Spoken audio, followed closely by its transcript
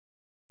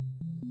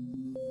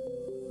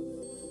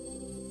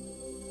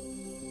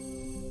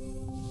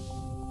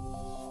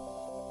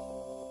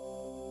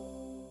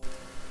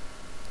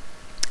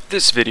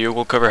This video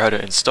will cover how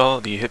to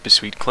install the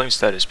HIPAAsuite Claim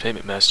Status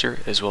Payment Master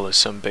as well as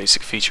some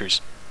basic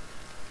features.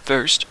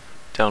 First,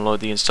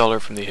 download the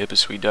installer from the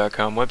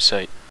HIPAAsuite.com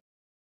website.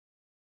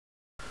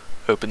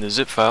 Open the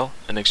zip file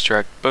and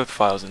extract both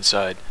files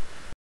inside.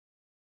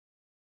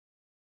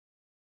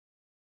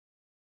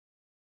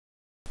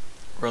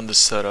 Run the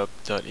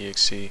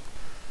setup.exe.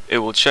 It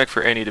will check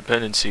for any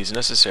dependencies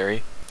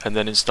necessary and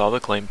then install the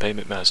Claim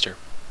Payment Master.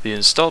 The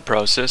install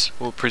process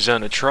will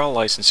present a trial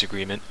license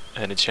agreement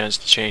and a chance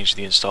to change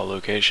the install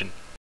location.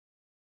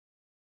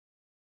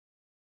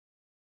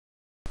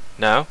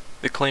 Now,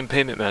 the Claim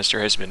Payment Master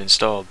has been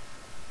installed.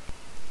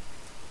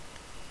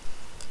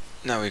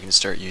 Now we can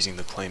start using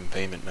the Claim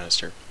Payment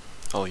Master.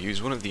 I'll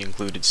use one of the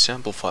included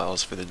sample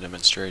files for the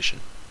demonstration.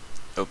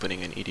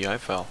 Opening an EDI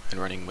file and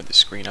running with the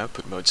screen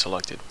output mode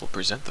selected will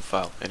present the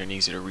file in an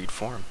easy-to-read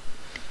form.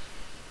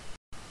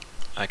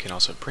 I can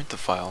also print the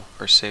file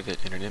or save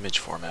it in an image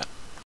format.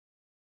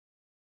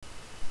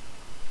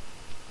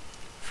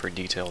 For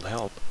detailed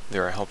help,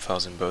 there are help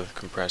files in both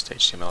compressed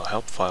HTML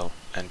help file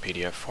and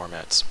PDF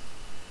formats.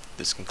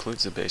 This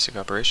concludes the basic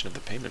operation of the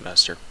Payment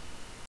Master.